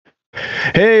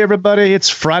Hey, everybody.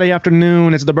 It's Friday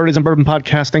afternoon. It's the Birdies and Bourbon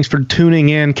podcast. Thanks for tuning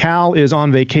in. Cal is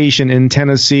on vacation in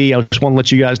Tennessee. I just want to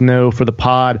let you guys know for the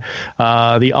pod,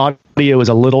 the audio is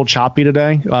a little choppy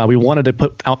today. We wanted to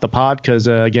put out the pod because,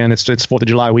 again, it's 4th of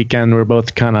July weekend. We're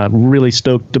both kind of really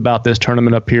stoked about this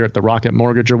tournament up here at the Rocket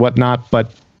Mortgage or whatnot,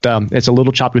 but it's a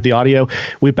little choppy with the audio.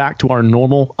 We're back to our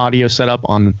normal audio setup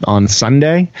on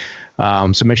Sunday.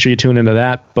 So make sure you tune into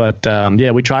that. But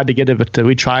we tried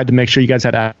to make sure you guys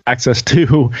had access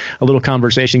to a little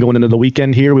conversation going into the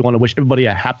weekend here. We want to wish everybody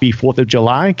a happy 4th of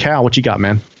July. Cal, what you got,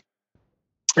 man?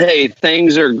 Hey,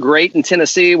 things are great in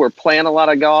Tennessee. We're playing a lot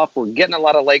of golf. We're getting a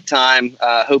lot of lake time.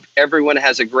 Hope everyone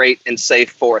has a great and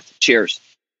safe 4th. Cheers.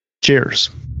 Cheers.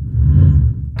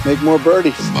 Make more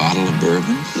birdies. A bottle of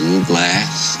bourbon, a little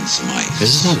glass, and some ice.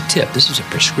 This is not a tip. This is a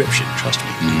prescription. Trust me.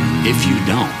 If you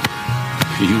don't,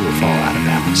 you will fall out of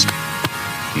balance.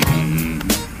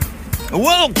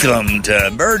 Welcome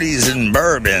to Birdies and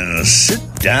Bourbon. Sit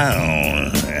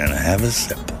down and have a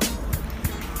sip.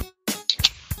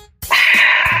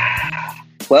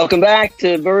 Welcome back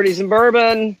to Birdies and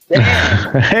Bourbon.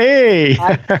 Hey!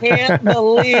 I can't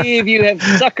believe you have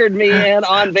suckered me in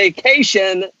on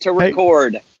vacation to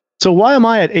record. Hey. So why am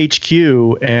I at HQ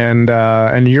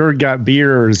and you're got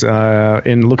beers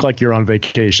and look like you're on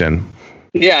vacation?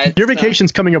 Yeah, your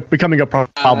vacation's becoming a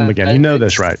problem again. You know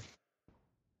this, right?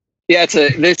 Yeah,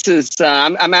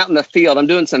 I'm out in the field. I'm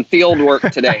doing some field work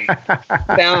today.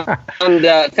 found a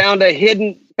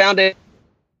hidden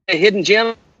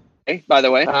gem. By the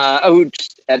way,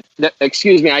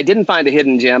 excuse me, I didn't find a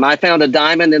hidden gem. I found a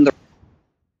diamond in the.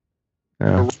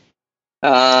 So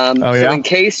in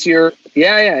case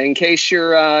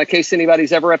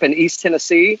anybody's ever up in East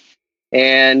Tennessee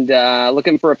and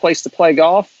looking for a place to play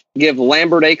golf, give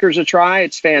Lambert Acres a try.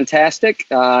 It's fantastic.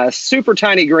 Super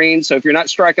tiny green. So if you're not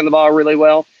striking the ball really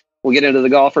well, we'll get into the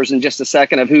golfers in just a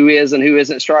second of who is and who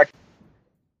isn't striking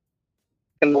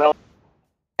well.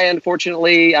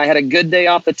 Unfortunately, I had a good day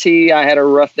off the tee. I had a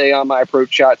rough day on my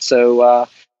approach shot. So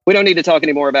we don't need to talk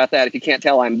anymore about that. If you can't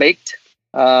tell, I'm baked.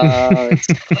 It's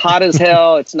hot as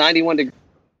hell. It's 91 degrees.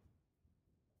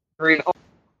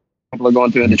 People are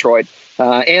going through in Detroit.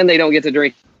 And they don't get to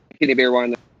drink any beer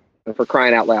wine for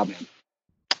crying out loud, man.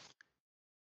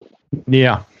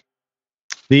 Yeah.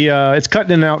 It's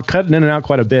cutting in and out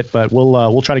quite a bit, but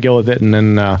we'll try to go with it, and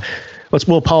then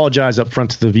we'll apologize up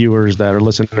front to the viewers that are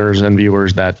listeners and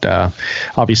viewers that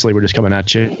obviously we're just coming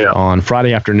at you on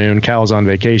Friday afternoon. Cal's on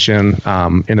vacation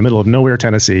in the middle of nowhere,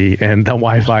 Tennessee, and the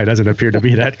Wi-Fi doesn't appear to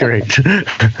be that great.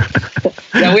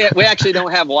 Yeah, we actually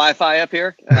don't have Wi-Fi up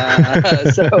here.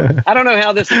 So I don't know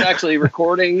how this is actually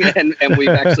recording and we've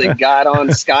actually got on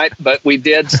Skype, but we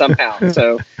did somehow.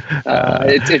 So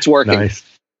it's working. Nice.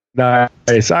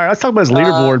 Nice. All right, let's talk about his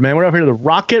leaderboard, man. We're up here to the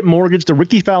Rocket Mortgage, the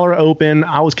Rickie Fowler Open.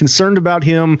 I was concerned about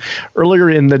him earlier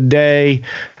in the day.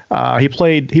 He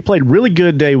played really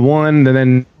good day one, and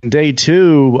then day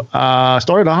two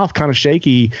started off kind of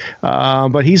shaky,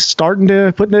 but he's starting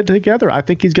to put it together. I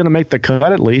think he's going to make the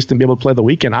cut at least and be able to play the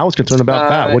weekend. I was concerned about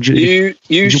that. Did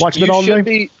you watch it all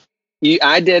day?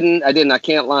 I didn't. I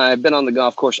can't lie. I've been on the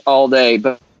golf course all day,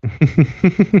 but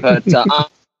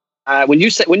when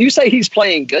you say he's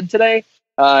playing good today,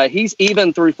 he's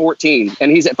even through 14,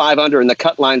 and he's at 5 under, and the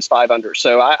cut line's 5 under.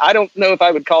 So I don't know if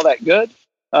I would call that good.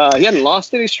 He hadn't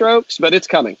lost any strokes, but it's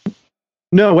coming.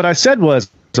 No, what I said was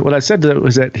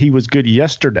that he was good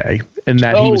yesterday, and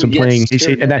that he was playing,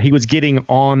 and that he was getting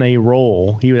on a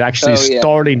roll. He was actually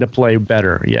starting to play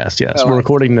better. Yes. We're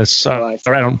recording this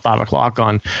around 5 o'clock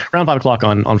on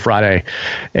Friday,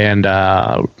 and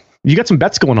you got some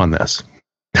bets going on this.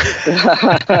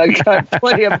 I got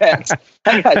plenty of bets.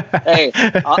 Hey,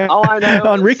 all I know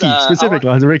on Rickie specifically,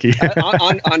 on Rickie,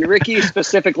 on Rickie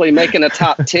specifically making a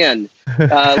top 10.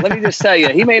 Let me just tell you,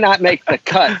 he may not make the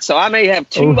cut, so I may have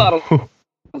 2 bottles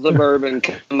of bourbon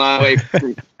come my way.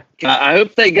 I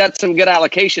hope they got some good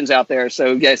allocations out there.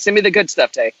 So yeah, send me the good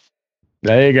stuff, Tay.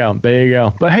 There you go.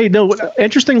 But hey, no,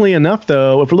 interestingly enough,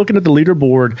 though, if we're looking at the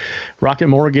leaderboard, Rocket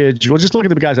Mortgage, we'll just look at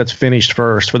the guys that's finished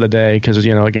first for the day because,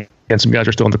 again, some guys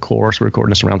are still on the course. We're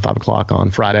recording this around 5 o'clock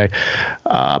on Friday.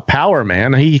 Power,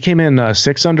 man. He came in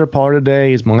 6 under par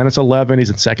today. He's minus 11. He's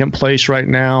in second place right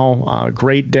now.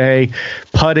 Great day.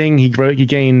 Putting, he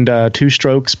gained 2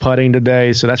 strokes putting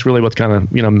today, so that's really what's kind of,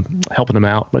 helping him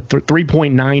out. But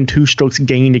 3.92 strokes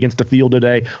gained against the field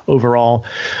today overall.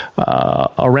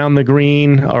 Around the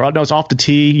green, it's off the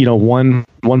tee,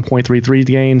 1.33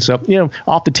 gain. So,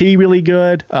 off the tee, really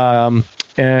good.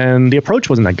 And the approach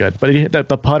wasn't that good, but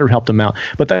the putter helped him out.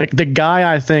 But the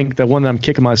guy, I think, the one that I'm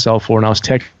kicking myself for, and I was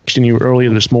texting you earlier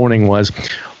this morning, was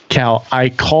Cal, I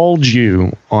called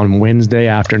you on Wednesday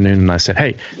afternoon and I said,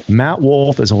 hey, Matt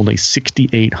Wolff is only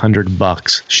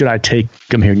 $6,800. Should I take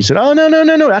him here? And you said, oh,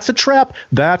 no. That's a trap.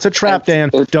 That's a trap, Dan.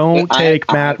 Don't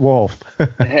take Matt Wolff.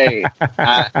 Hey,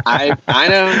 I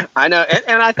know.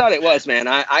 And I thought it was, man.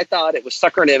 I thought it was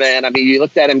suckering him in. I mean, you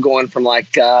looked at him going from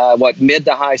like, mid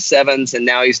to high sevens, and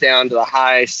now he's down to the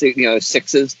high,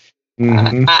 sixes.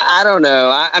 Mm-hmm. I don't know.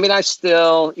 I mean, I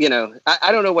still,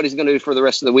 I don't know what he's going to do for the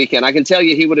rest of the weekend. I can tell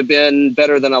you he would have been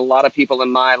better than a lot of people in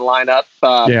my lineup.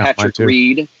 Patrick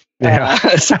Reed. Yeah.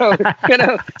 So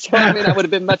I mean, I would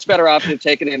have been much better off to have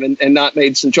taken him and not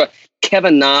made some choice.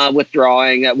 Kevin Na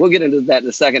withdrawing. We'll get into that in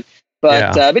a second.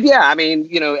 But yeah, I mean,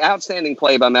 outstanding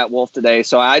play by Matt Wolff today.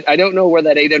 So I don't know where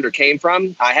that 8-under came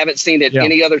from. I haven't seen it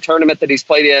any other tournament that he's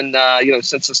played in,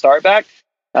 since the start back.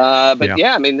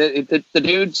 I mean, the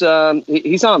dude's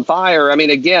he's on fire. I mean,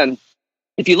 again,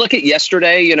 if you look at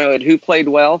yesterday, at who played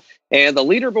well, and the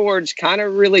leaderboards kind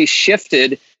of really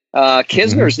shifted.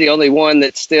 Kisner's the only one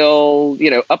that's still,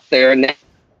 up there. Now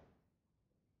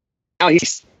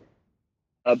he's,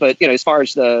 but as far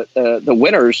as the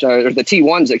winners or the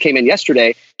T1s that came in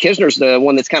yesterday, Kisner's the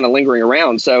one that's kind of lingering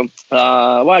around. So,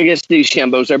 I guess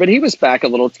DeChambeau's there, but he was back a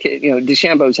little.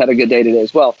 DeChambeau's had a good day today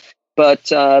as well.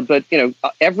 But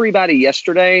everybody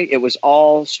yesterday, it was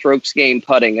all strokes gained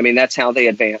putting. I mean, that's how they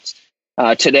advanced.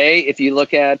 Today, if you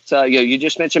look at, you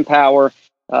just mentioned Power,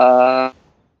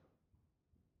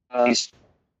 he's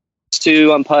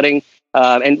 2 on putting,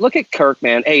 and look at Kirk,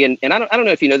 man. Hey, and I don't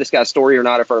know if you know this guy's story or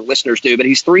not, if our listeners do, but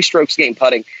he's 3 strokes gained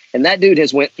putting, and that dude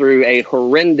has went through a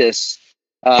horrendous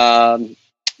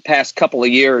past couple of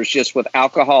years just with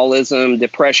alcoholism,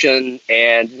 depression,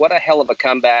 and what a hell of a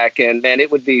comeback. And man, it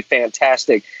would be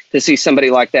fantastic to see somebody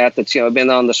like that that's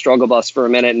been on the struggle bus for a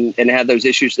minute and had those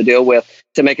issues to deal with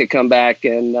to make a comeback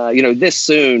and this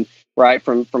soon, right,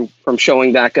 from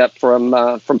showing back up from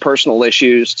personal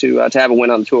issues to have a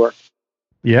win on tour.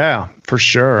 Yeah, for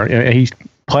sure. He's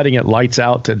putting it lights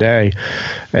out today.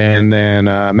 And then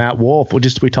Matt Wolff,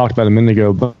 we talked about a minute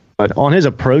ago, but on his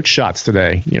approach shots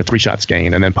today, 3 shots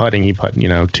gained, and then putting, he put,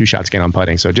 2 shots gained on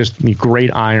putting. So just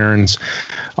great irons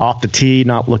off the tee,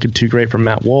 not looking too great for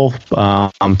Matt Wolff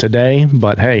today.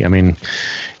 But hey, I mean,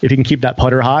 if he can keep that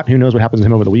putter hot, who knows what happens to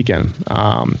him over the weekend.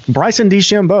 Bryson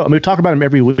DeChambeau, I mean, we talk about him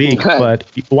every week, but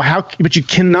you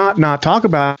cannot not talk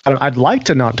about him. I'd like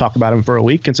to not talk about him for a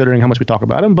week, considering how much we talk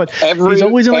about him, but he's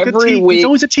always in he's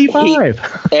always a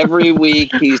T5. Every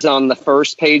week he's on the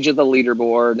first page of the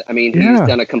leaderboard. I mean, he's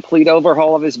done a complete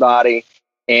overhaul of his body,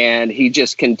 and he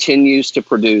just continues to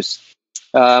produce.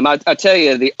 I tell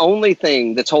you, the only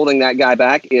thing that's holding that guy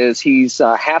back is he's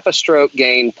half a stroke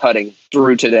gain putting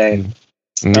through today.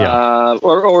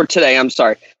 Or today, I'm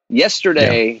sorry.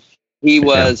 Yesterday, he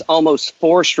was almost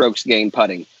 4 strokes gain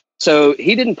putting. So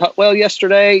he didn't putt well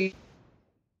yesterday.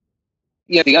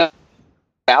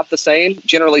 About the same,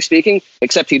 generally speaking,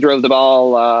 except he drove the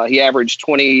ball. He averaged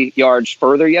 20 yards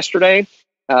further yesterday.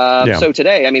 So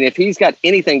today, I mean, if he's got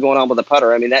anything going on with the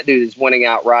putter, I mean, that dude is winning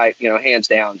outright, hands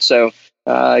down. So,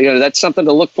 that's something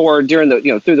to look for during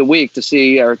the, through the week to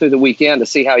see, or through the weekend to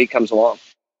see how he comes along.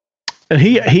 And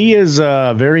he is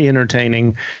very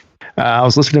entertaining. I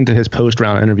was listening to his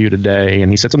post-round interview today,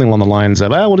 and he said something along the lines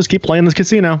of, we'll just keep playing this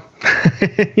casino.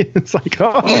 It's like,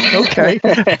 oh, okay.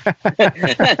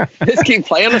 Just keep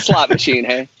playing the slot machine,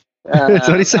 hey? That's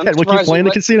what he said. We'll keep playing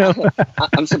the casino.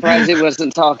 I'm surprised he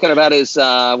wasn't talking about his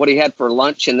what he had for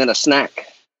lunch and then a snack.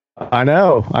 I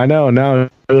know. No,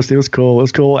 it was cool. It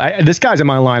was cool. This guy's in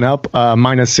my lineup.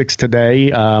 -6 today,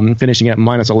 finishing at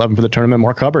 -11 for the tournament.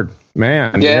 Mark Hubbard,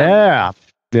 man. Yeah.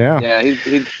 He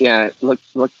looked.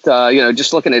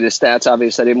 Just looking at his stats.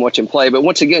 Obviously, I didn't watch him play, but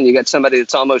once again, you got somebody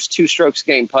that's almost 2 strokes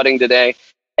gained putting today.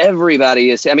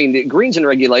 Everybody is. I mean, the greens in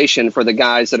regulation for the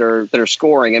guys that are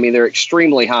scoring. I mean, they're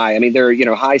extremely high. I mean, they're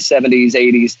high 70s,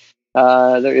 80s.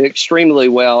 They're extremely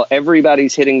well.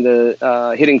 Everybody's hitting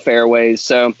hitting fairways.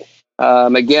 So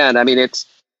again, I mean, it's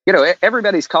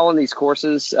everybody's calling these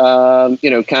courses. Kind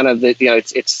of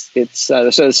it's so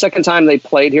the second time they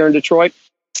played here in Detroit,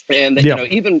 and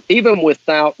even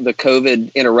without the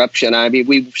COVID interruption, I mean,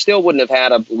 we still wouldn't have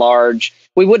had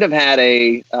we would have had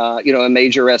a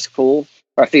major-esque pool.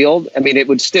 Our field. I mean, it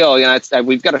would still,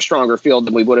 we've got a stronger field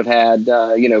than we would have had,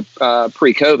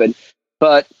 pre-COVID.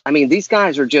 But I mean, these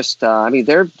guys are just,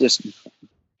 they're just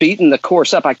beating the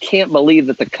course up. I can't believe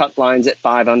that the cut line's at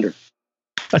 5 under.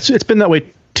 It's been that way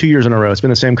 2 years in a row. It's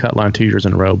been the same cut line 2 years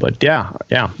in a row. But yeah,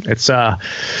 it's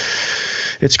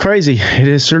It's crazy. It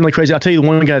is certainly crazy. I'll tell you the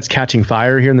one guy that's catching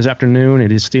fire here in this afternoon.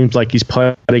 It seems like he's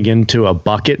putting into a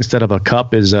bucket instead of a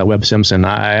cup is Webb Simpson.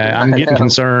 I'm getting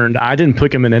concerned. I didn't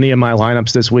pick him in any of my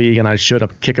lineups this week, and I should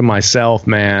have kicked him myself,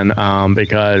 man,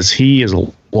 because he is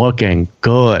looking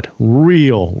good.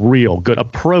 Real good.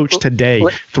 Approach today,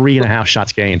 3.5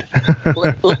 shots gained.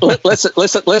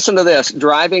 Listen to this.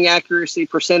 Driving accuracy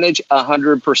percentage,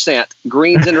 100%.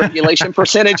 Greens in regulation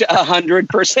percentage,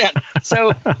 100%.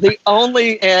 So the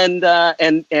only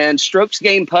and strokes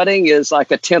gained putting is like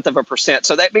 0.1%.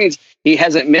 So that means he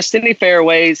hasn't missed any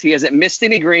fairways, he hasn't missed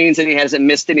any greens, and he hasn't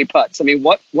missed any putts. I mean,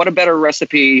 what a better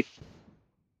recipe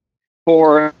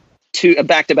for a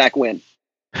back-to-back win.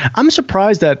 I'm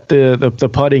surprised that the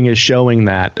putting is showing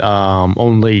that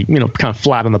only, kind of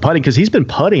flat on the putting, because he's been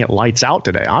putting it lights out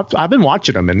today. I've been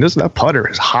watching him, and that putter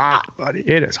is hot, buddy.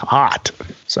 It is hot.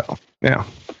 So, yeah.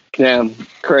 Yeah,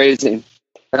 crazy.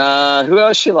 Who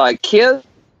else you like? Kiz?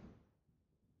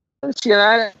 I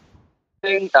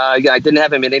didn't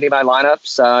have him in any of my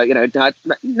lineups.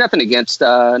 Nothing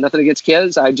against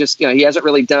Kiz. I just, he hasn't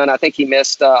really done. I think he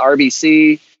missed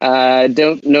RBC.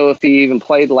 Don't know if he even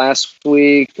played last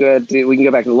week. We can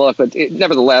go back and look, but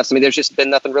nevertheless, I mean, there's just been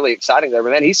nothing really exciting there.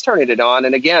 But man, he's turning it on.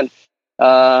 And again,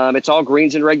 it's all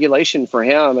greens in regulation for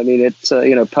him. I mean, it's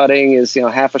putting is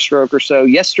half a stroke or so.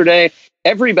 Yesterday,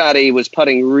 everybody was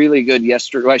putting really good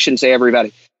yesterday. Well, I shouldn't say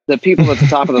everybody. The people at the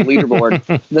top of the leaderboard,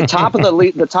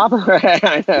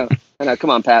 I know. Come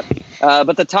on, Pat.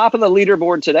 But the top of the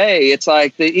leaderboard today, it's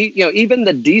like even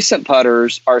the decent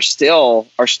putters are still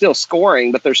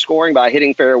scoring, but they're scoring by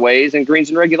hitting fairways and greens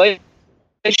and regulation.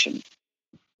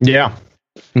 Yeah,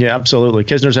 absolutely.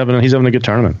 Kisner's having a good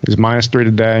tournament. He's -3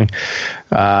 today.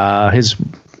 His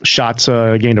shots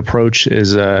gained approach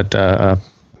is at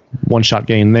 1 shot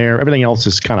gain there. Everything else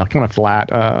is kind of flat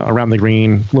around the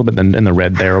green, a little bit in the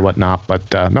red there or whatnot,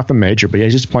 but nothing major. But yeah,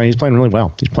 he's playing really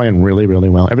well. He's playing really, really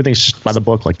well. Everything's just by the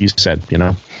book, like you said.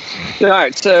 All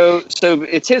right, so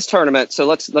it's his tournament. So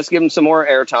let's give him some more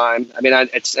airtime. I mean,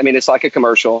 it's like a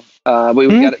commercial.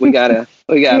 We gotta.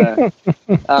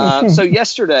 So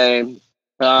yesterday,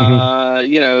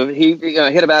 he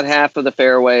hit about half of the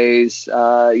fairways,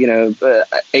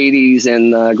 80s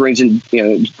and greens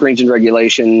and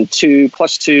regulation,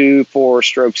 +2 for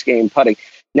strokes gained putting.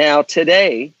 Now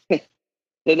today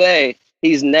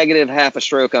he's negative half a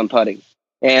stroke on putting,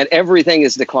 and everything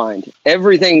has declined.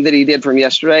 Everything that he did from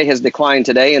yesterday has declined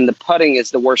today, and the putting is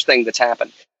the worst thing that's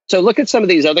happened. So look at some of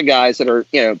these other guys that are,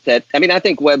 I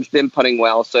think Webb's been putting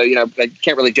well, so, I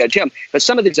can't really judge him, but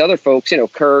some of these other folks,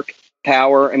 Kirk,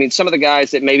 Power. I mean, some of the guys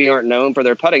that maybe aren't known for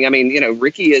their putting. I mean,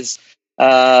 Ricky is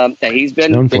he's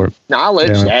been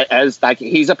acknowledged as like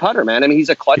he's a putter, man. I mean, he's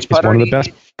a clutch putter. One of the best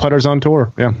putters on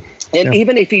tour. Yeah. And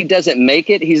even if he doesn't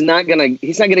make it, he's not gonna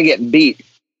get beat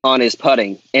on his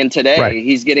putting. And today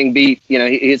he's getting beat.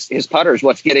 His putter is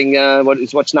what's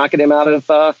knocking him out of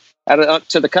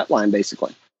to the cut line,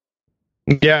 basically.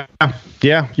 Yeah,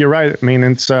 you're right. I mean,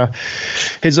 it's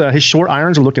his short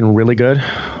irons are looking really good.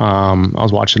 I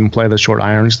was watching him play the short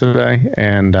irons today,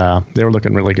 and they were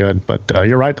looking really good. But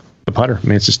you're right, the putter. I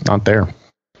mean, it's just not there.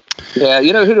 Yeah,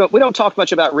 we don't talk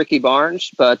much about Ricky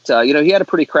Barnes, but he had a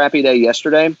pretty crappy day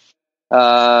yesterday.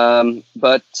 So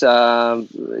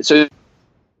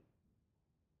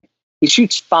he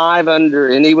shoots 5 under,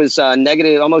 and he was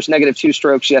almost -2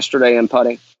 strokes yesterday in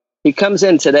putting. He comes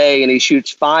in today and he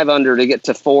shoots 5 under to get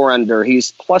to 4 under.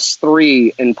 He's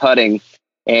 +3 in putting,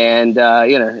 and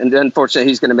and unfortunately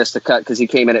he's going to miss the cut because he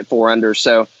came in at 4 under.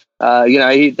 So so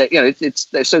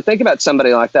think about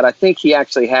somebody like that. I think he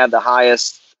actually had the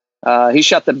highest. He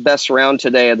shot the best round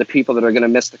today of the people that are going to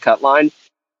miss the cut line,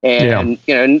 and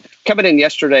coming in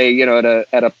yesterday,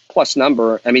 at a plus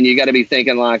number. I mean, you got to be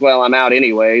thinking like, well, I'm out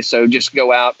anyway, so just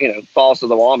go out, balls to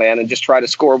the wall, man, and just try to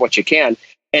score what you can.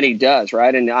 And he does,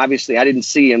 right? And obviously, I didn't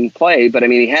see him play, but I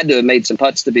mean, he had to have made some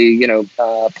putts to be,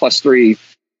 +3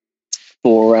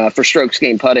 for strokes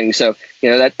gained putting. So,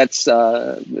 that's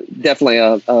definitely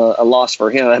a loss for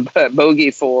him.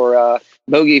 Bogey for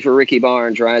Ricky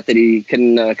Barnes, right? That he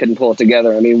couldn't pull it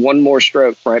together. I mean, one more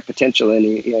stroke, right? Potentially, and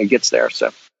he gets there.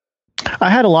 So.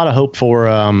 I had a lot of hope for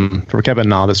Kevin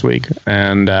Na this week,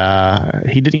 and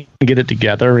he didn't get it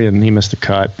together, and he missed the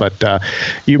cut. But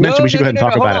you mentioned we should go ahead and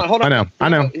talk about it. I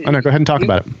know. Go ahead and talk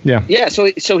about it. Yeah. Yeah.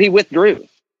 So he withdrew.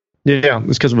 Yeah,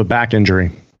 it's because of a back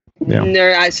injury. Yeah.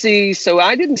 There, I see. So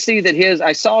I didn't see that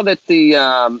I saw that the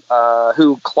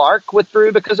who Clark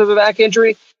withdrew because of a back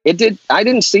injury. I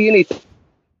didn't see anything.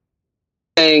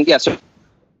 Yeah. So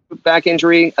back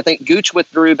injury. I think Gooch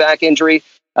withdrew back injury.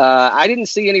 I didn't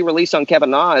see any release on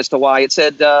Kevin Na as to why. It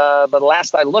said, but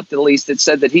last I looked, at least, it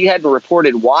said that he hadn't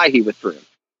reported why he withdrew.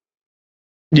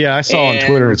 Yeah, I saw on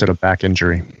Twitter it's a back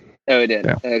injury. Oh, it did.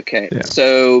 Yeah. Okay. Yeah.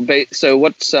 So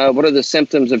what are the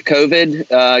symptoms of COVID?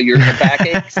 Your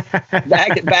backaches,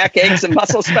 backaches and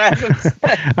muscle spasms.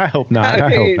 I hope not.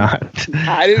 I hope not.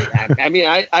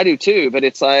 I do too. But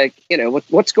it's like,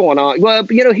 what's going on? Well,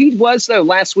 he was though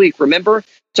last week. Remember?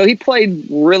 So he played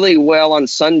really well on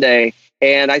Sunday,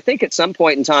 and I think at some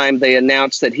point in time they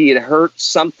announced that he had hurt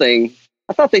something.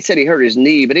 I thought they said he hurt his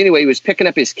knee, but anyway, he was picking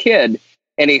up his kid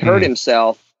and he hurt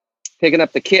himself picking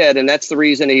up the kid, and that's the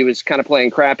reason he was kind of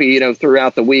playing crappy,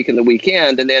 throughout the week and the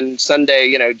weekend. And then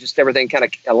Sunday, just everything kind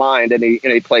of aligned, and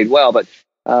he played well. But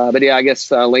yeah, I guess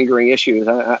lingering issues.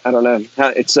 I don't know.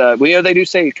 It's they do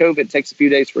say COVID takes a few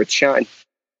days for it to shine.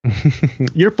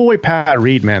 Your boy Pat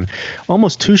Reed, man,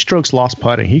 almost 2 strokes lost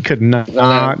putting. He could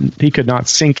not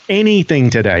sink anything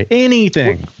today.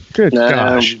 Anything. Good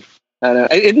gosh. I know.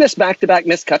 Isn't this back-to-back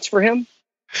missed cuts for him?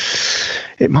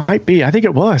 It might be. I think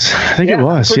it was. It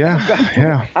was.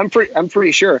 Yeah. I'm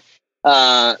pretty sure.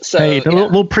 Hey,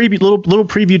 little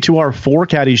preview to our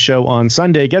 4Caddy show on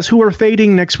Sunday. Guess who we're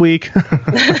fading next week? I'm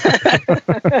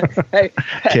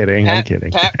kidding.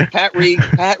 Pat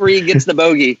Reed gets the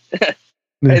bogey.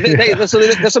 This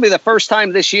will be the first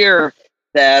time this year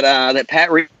that Pat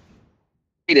Reed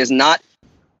is not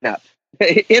up.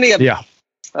 Any of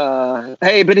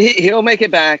hey, but he'll make it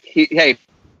back. Hey,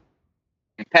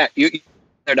 Pat, you.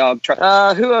 Their dog.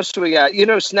 Who else do we got?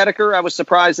 Snedeker. I was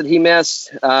surprised that he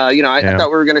missed. I thought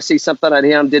we were going to see something on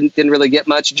him. Didn't really get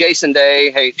much. Jason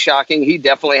Day. Hey, shocking. He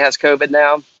definitely has COVID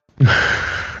now.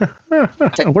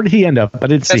 Where did he end up? I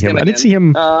didn't see him. I didn't see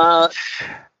him.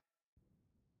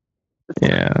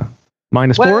 Yeah.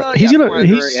 -4. He's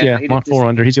gonna. 4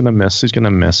 under. He's gonna miss. Hit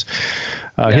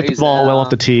the ball well off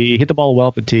the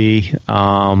tee.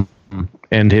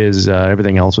 And his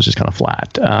everything else was just kind of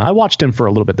flat. I watched him for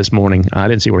a little bit this morning. I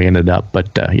didn't see where he ended up,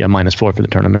 but -4 for the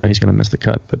tournament. He's going to miss the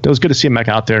cut. But it was good to see him back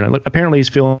out there. And apparently he's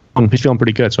feeling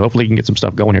pretty good. So hopefully he can get some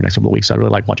stuff going here next couple of weeks. I really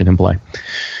like watching him play.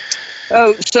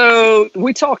 Oh, so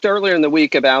we talked earlier in the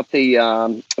week about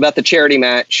the charity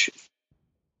match.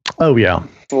 Oh yeah,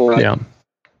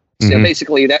 So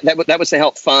basically, that was to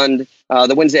help fund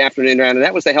the Wednesday afternoon round, and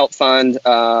that was to help fund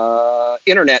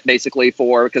internet, basically,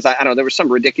 because I don't know, there was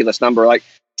some ridiculous number, like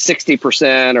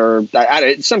 60% or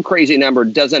some crazy number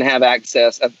doesn't have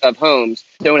access of homes,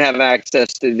 don't have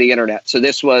access to the internet. So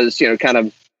this was,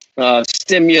 kind of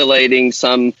stimulating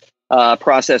some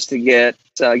process to give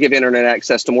internet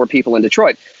access to more people in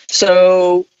Detroit.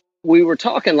 So we were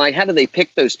talking, like, how do they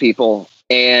pick those people?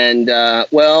 And,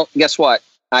 well, guess what?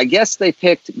 I guess they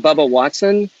picked Bubba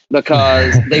Watson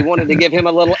because they wanted to give him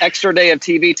a little extra day of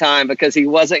TV time because he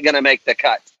wasn't going to make the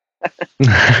cut. I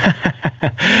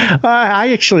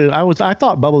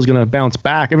thought Bubba was going to bounce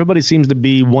back. Everybody seems to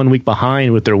be 1 week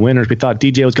behind with their winners. We thought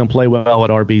DJ was going to play well at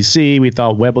RBC. We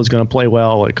thought Webb was going to play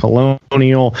well at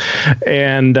Colonial.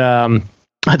 And,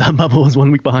 I thought Bubba was 1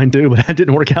 week behind too, but that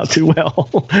didn't work out too well.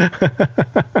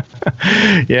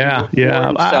 Yeah.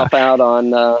 Himself out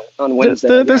on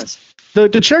Wednesday.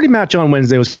 The charity match on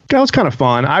Wednesday was kind of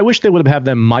fun. I wish they would have had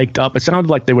them mic'd up. It sounded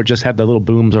like they had the little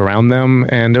booms around them,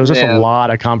 and there was just a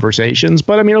lot of conversations.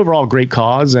 But I mean, overall, great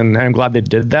cause, and I'm glad they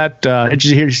did that. Did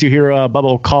you hear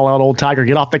Bubba call out old Tiger?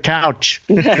 Get off the couch!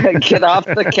 Get off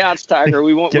the couch, Tiger.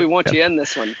 We want you in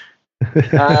this one.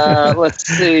 Let's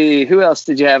see. Who else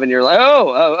did you have in your life?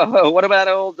 What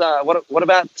about what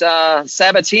about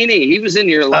Sabatini? He was in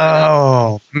your lineup.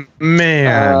 Oh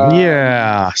man,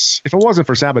 yes. If it wasn't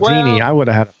for Sabatini, I would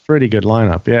have had a pretty good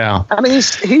lineup. Yeah. I mean,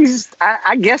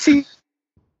 I guess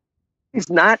he's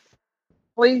not.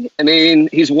 I mean,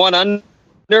 he's 1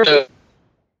 under.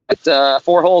 But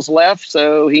 4 holes left,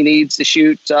 so he needs to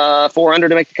shoot 4 under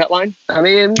to make the cut line. I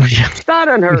mean, it's not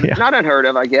unheard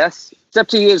of, I guess.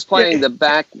 Except he is playing the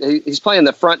back. He's playing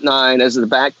the front 9 as the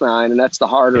back 9, and that's the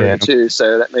harder of the two.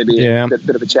 So that may be a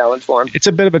bit of a challenge for him. It's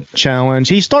a bit of a challenge.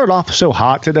 He started off so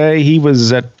hot today. He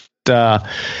was at.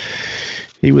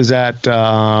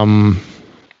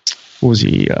 What was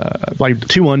he? Like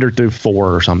 2 under through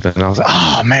 4 or something. And I was like,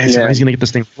 oh man, he's going to get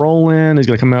this thing rolling. He's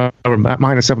going to come out over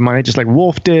 -7, -8, just like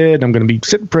Wolf did. I'm going to be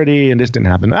sitting pretty, and this didn't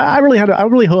happen. I really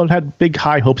had big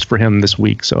high hopes for him this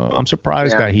week. So I'm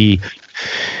surprised that he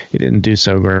didn't do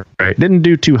so great. Didn't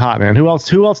do too hot, man. Who else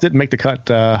didn't make the cut?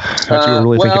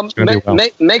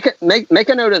 Make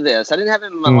a note of this. I didn't have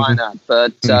him in my lineup,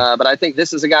 but I think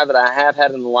this is a guy that I have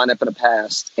had in the lineup in the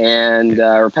past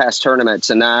or past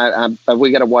tournaments, and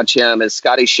we got to watch him. Is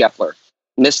Scotty Scheffler.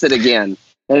 Missed it again.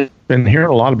 Been hearing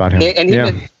a lot about him.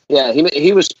 And Yeah,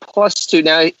 he was +2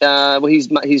 now. Well,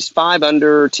 he's 5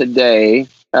 under today.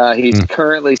 He's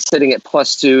currently sitting at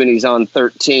 +2, and he's on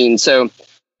 13. So,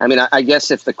 I mean, I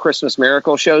guess if the Christmas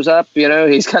miracle shows up,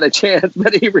 he's got a chance,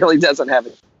 but he really doesn't have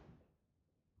a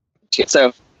chance.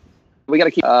 So we got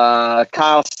to keep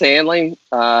Kyle Stanley.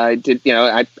 I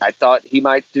thought he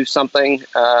might do something.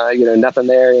 Nothing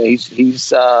there.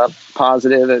 He's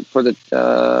positive for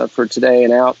today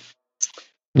and out.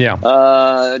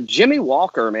 Yeah. Jimmy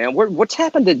Walker, man, what's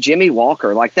happened to Jimmy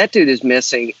Walker? Like, that dude is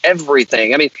missing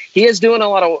everything. I mean, he is doing a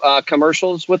lot of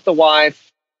commercials with the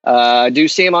wife. I do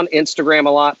see him on Instagram a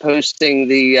lot, posting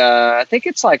I think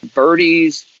it's like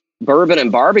Birdie's Bourbon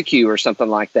and Barbecue or something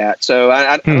like that. So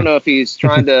I don't know if he's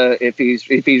trying to, if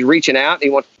he's reaching out and he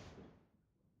wants.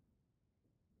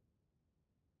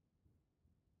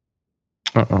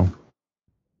 Uh-oh.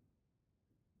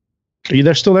 Are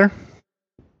you still there?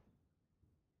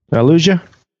 Did I lose you?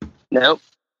 Nope.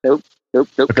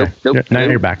 Okay. Now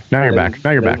you're back. Now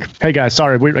you're back. Hey guys,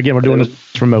 sorry. We're doing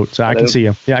this remote, so I can see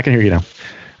you. Yeah, I can hear you now.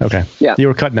 Okay. Yeah. You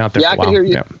were cutting out there. Yeah, I can hear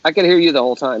you. Yeah. I can hear you the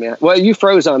whole time. Yeah. Well, you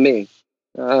froze on me,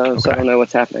 so I don't know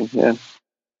what's happening. Yeah.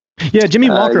 Yeah, Jimmy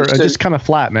Walker just kind of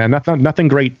flat, man. Nothing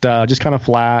great. Just kind of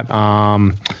flat.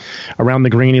 Around the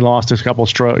green, he lost a couple of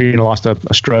stroke. Lost a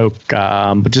stroke,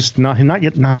 but just not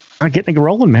getting it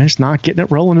rolling, man. Just not getting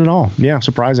it rolling at all. Yeah,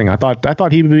 surprising. I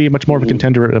thought he would be much more of a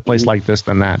contender at a place like this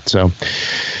than that. So,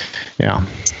 yeah.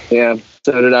 Yeah.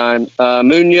 So did I.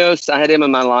 Munoz, I had him in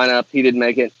my lineup. He didn't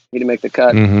make it. He didn't make the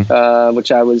cut,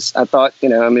 which I thought.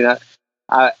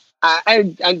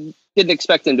 I didn't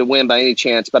expect him to win by any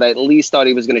chance, but I at least thought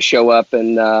he was going to show up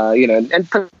and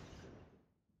and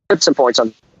put some points on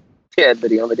the kid, but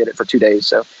he only did it for 2 days,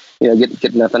 so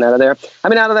get nothing out of there. I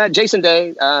mean, out of that, Jason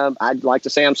Day, I'd like to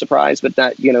say I'm surprised, but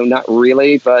not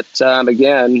really. But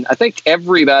again, I think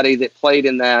everybody that played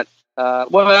in that, I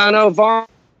know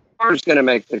Varner's going to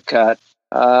make the cut.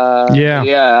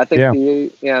 I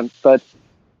think but.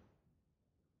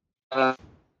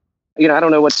 I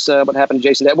don't know what happened to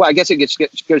Jason Day. Well, I guess it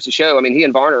goes to show. I mean, he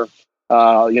and Varner,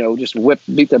 just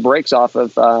beat the brakes off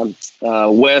of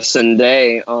Wes and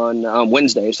Day on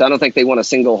Wednesday. So I don't think they won a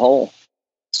single hole.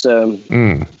 So,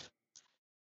 no,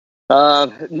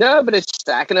 but it's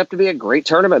stacking up to be a great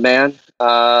tournament, man.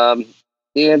 And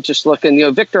just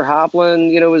looking, Victor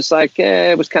Hovland, was like,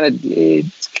 it was kind of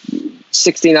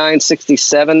 69,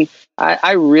 67.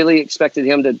 I really expected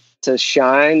him to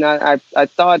shine. I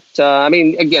thought,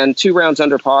 again, 2 rounds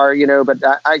under par, but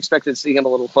I expected to see him a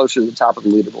little closer to the top of the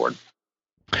leaderboard.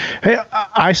 Hey,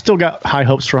 I still got high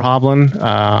hopes for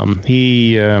Hovland.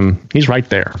 He's right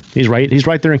there. He's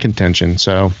right there in contention.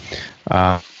 So,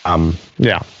 I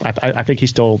think he's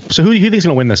still. So who do you think's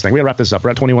going to win this thing? We got to wrap this up.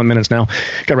 We're at 21 minutes now.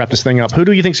 Got to wrap this thing up. Who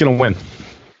do you think's going to win?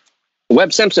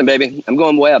 Webb Simpson, baby. I'm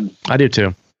going Webb. I do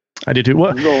too.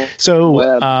 Well,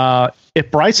 so if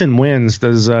Bryson wins,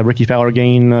 does Ricky Fowler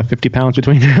gain 50 pounds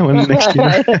between now and next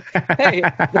year? Hey,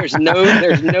 there's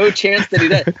no chance that he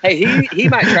does. Hey, he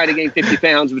might try to gain 50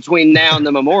 pounds between now and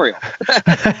the Memorial.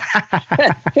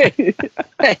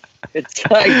 It's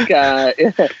like,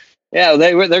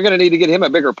 they're going to need to get him a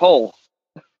bigger pole.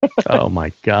 Oh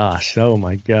my gosh! I'll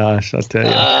tell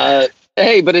you.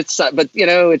 Hey, but it's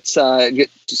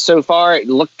so far it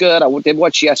looked good. I did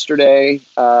watch yesterday.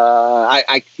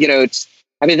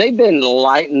 They've been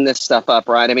lighting this stuff up,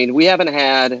 right? I mean, we haven't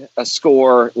had a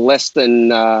score less than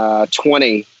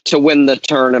 20 to win the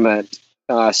tournament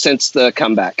since the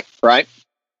comeback, right?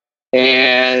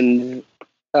 And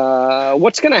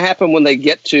what's going to happen when they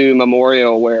get to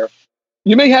Memorial, where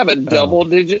you may have a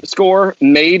double-digit score,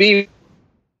 maybe,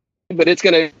 but it's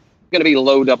going to be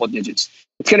low double digits.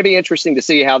 It's going to be interesting to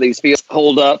see how these fields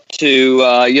hold up to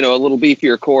a little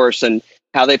beefier course and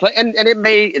how they play, and it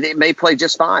may play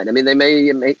just fine. I mean, they may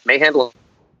handle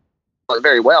it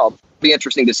very well. It'll be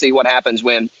interesting to see what happens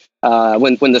when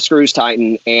the screws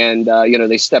tighten and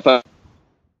they step up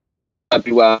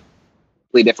to a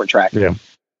completely different track.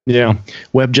 Yeah.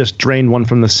 Webb just drained one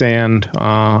from the sand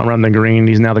around the green.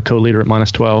 He's now the co-leader at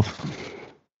 -12.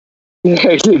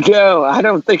 There you go. I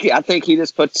think he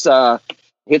just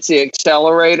hits the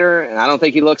accelerator, and I don't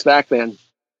think he looks back, man.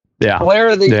 Yeah. Player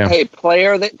of the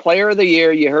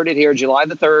year. You heard it here, July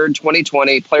the 3rd,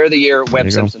 2020. Player of the year,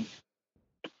 Webb Simpson.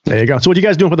 There you go. So what are you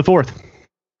guys doing for the 4th?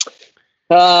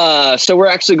 So we're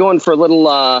actually going for a little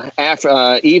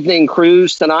evening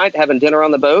cruise tonight, having dinner on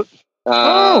the boat.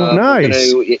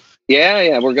 Nice. We're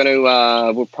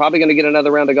probably going to get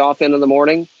another round of golf in the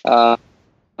morning. I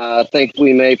think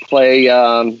we may play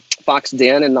Fox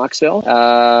Den in Knoxville.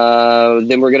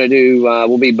 Then we're going to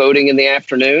we'll be boating in the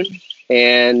afternoon.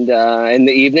 and in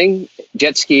the evening,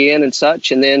 jet skiing and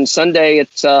such. And then Sunday,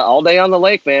 it's all day on the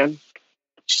lake, man.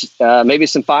 Maybe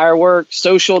some fireworks,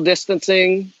 social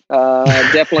distancing.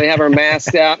 Definitely have our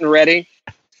masks out and ready.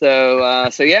 So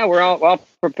yeah, we're all well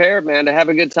prepared, man, to have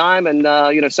a good time and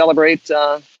celebrate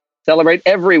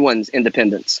everyone's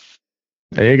independence.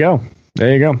 There you go. All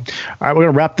right, we're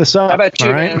gonna wrap this up. How about you,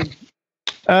 all right?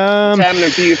 man? What's happening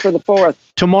for you for the 4th?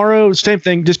 Tomorrow, same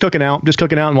thing. Just cooking out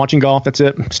and watching golf. That's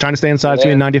it. Just trying to stay inside. It's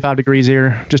gonna be 95 degrees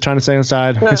here. Just trying to stay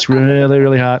inside. It's really,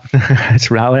 really hot.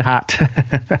 It's really hot.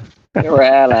 All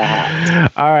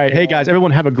right. Hey, guys,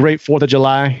 everyone have a great 4th of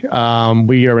July.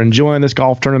 We are enjoying this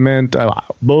golf tournament.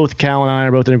 Both Cal and I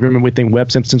are both in agreement. We think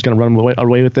Webb Simpson's going to run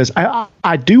away with this.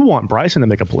 I do want Bryson to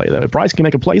make a play, though. If Bryson can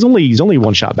make a play, he's only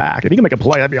one shot back. If he can make a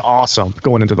play, that'd be awesome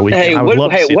going into the weekend. Hey, I would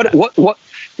love to see that.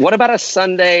 What about a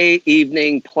Sunday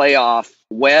evening playoff,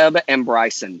 Webb and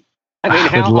Bryson? I mean,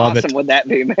 how awesome would that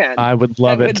be, man? I would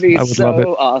love it. That would be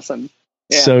so awesome.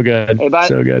 Yeah. So good. Hey,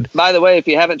 so good. By the way, if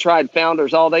you haven't tried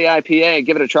Founders All Day IPA,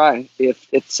 give it a try.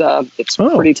 It's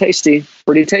pretty tasty.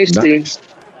 Pretty tasty.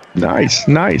 Nice.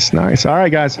 All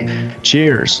right, guys.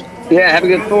 Cheers. Yeah, have a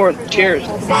good 4th. Cheers.